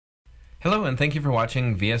Hello and thank you for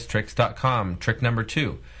watching vstricks.com. Trick number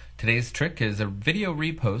 2. Today's trick is a video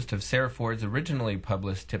repost of Sarah Ford's originally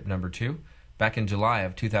published tip number 2 back in July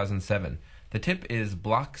of 2007. The tip is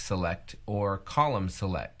block select or column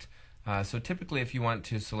select. So typically if you want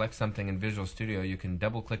to select something in Visual Studio, you can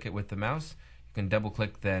double click it with the mouse, you can double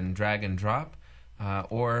click then drag and drop,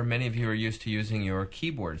 or many of you are used to using your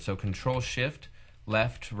keyboard. So Control Shift,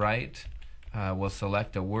 left, right will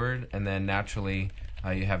select a word, and then naturally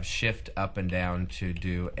you have Shift up and down to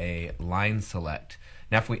do a line select.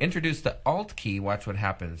 Now if we introduce the Alt key, watch what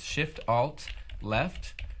happens. Shift Alt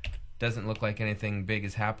left, doesn't look like anything big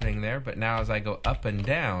is happening there, but now as I go up and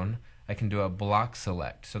down I can do a block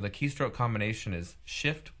select. So the keystroke combination is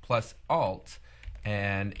Shift plus Alt,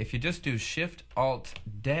 and if you just do Shift Alt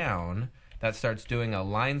down, that starts doing a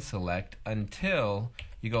line select until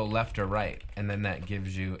you go left or right, and then that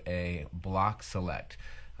gives you a block select.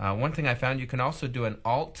 One thing I found, you can also do an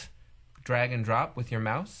Alt drag and drop with your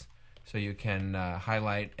mouse. So you can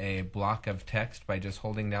highlight a block of text by just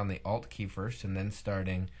holding down the Alt key first and then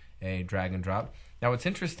starting a drag and drop. Now what's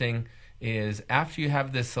interesting is after you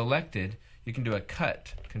have this selected, you can do a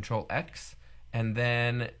cut, Control X, and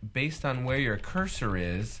then based on where your cursor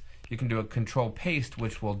is, you can do a Control Paste,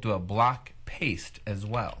 which will do a block paste as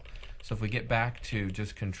well. So if we get back to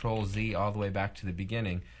just Control Z all the way back to the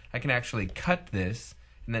beginning, I can actually cut this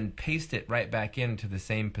and then paste it right back into the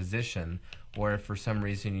same position, or if for some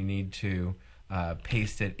reason you need to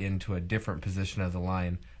paste it into a different position of the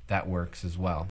line, that works as well.